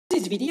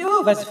This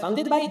video was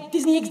funded by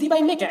Disney XD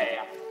by Maker.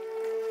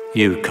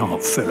 You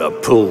can't fill a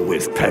pool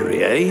with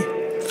Perrier.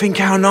 Think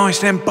how nice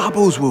them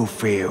bubbles will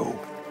feel.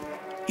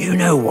 You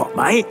know what,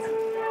 mate?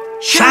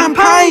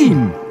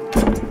 Champagne!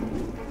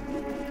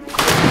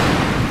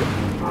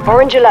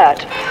 Orange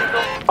alert.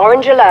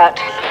 Orange alert.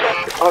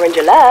 Orange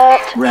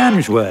alert.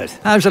 Ramsworth,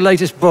 how's the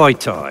latest boy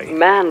toy?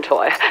 Man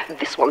toy.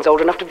 This one's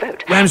old enough to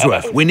vote.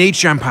 Ramsworth, we need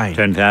champagne.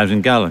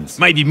 10,000 gallons.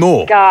 Maybe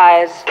more.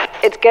 Guys,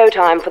 it's go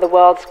time for the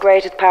world's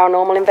greatest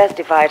paranormal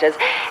investigators.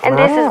 And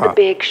this is the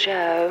big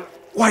show.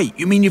 Wait,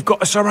 you mean you've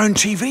got us our own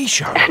TV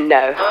show?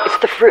 No, it's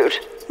the fruit.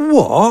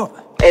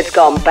 What? It's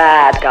gone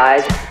bad,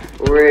 guys.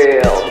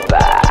 Real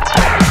bad.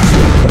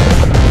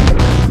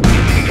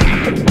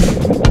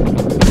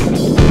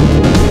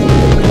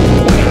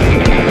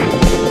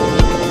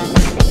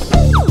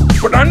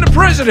 But I'm the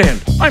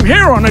president. I'm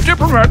here on a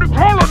diplomatic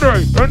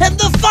holiday. And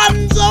the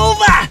fun's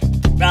over!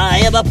 I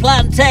am a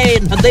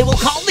plantain, and they will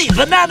call me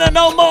banana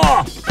no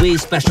more! We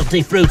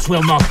specialty fruits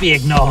will not be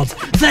ignored.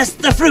 First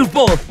the fruit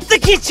bowl, the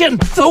kitchen,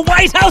 the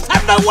White House,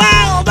 and the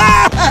world!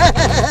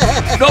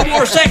 No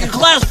more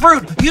second-class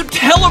fruit! You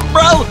tell him,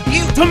 bro!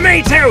 You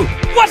tomato!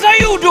 What are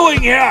you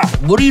doing here?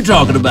 What are you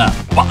talking about?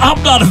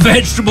 I'm not a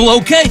vegetable,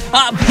 okay?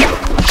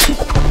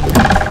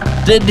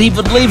 Didn't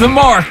even leave a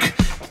mark.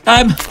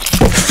 I'm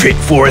Fit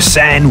for a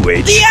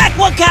sandwich. the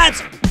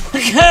AQUACATS!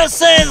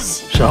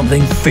 Curses!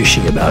 Something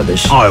fishy about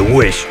this. I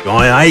wish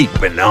I ate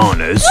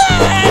bananas.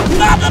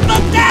 Another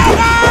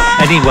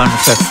banana! Anyone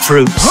for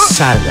fruit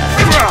salad?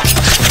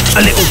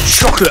 A little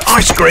chocolate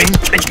ice cream,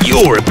 and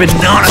you're a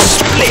banana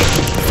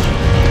split.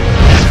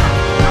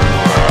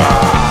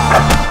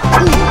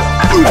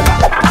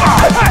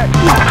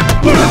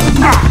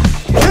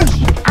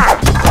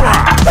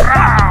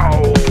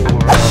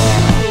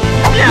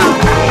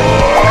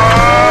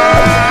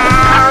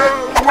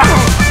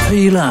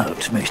 Feel out,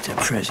 Mr.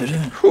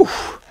 President.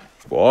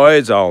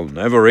 Boys, I'll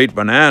never eat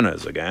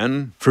bananas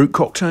again. Fruit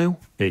cocktail?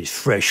 It's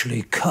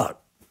freshly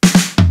cut.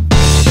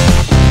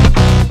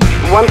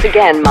 Once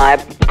again, my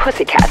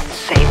pussycats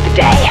saved the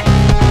day.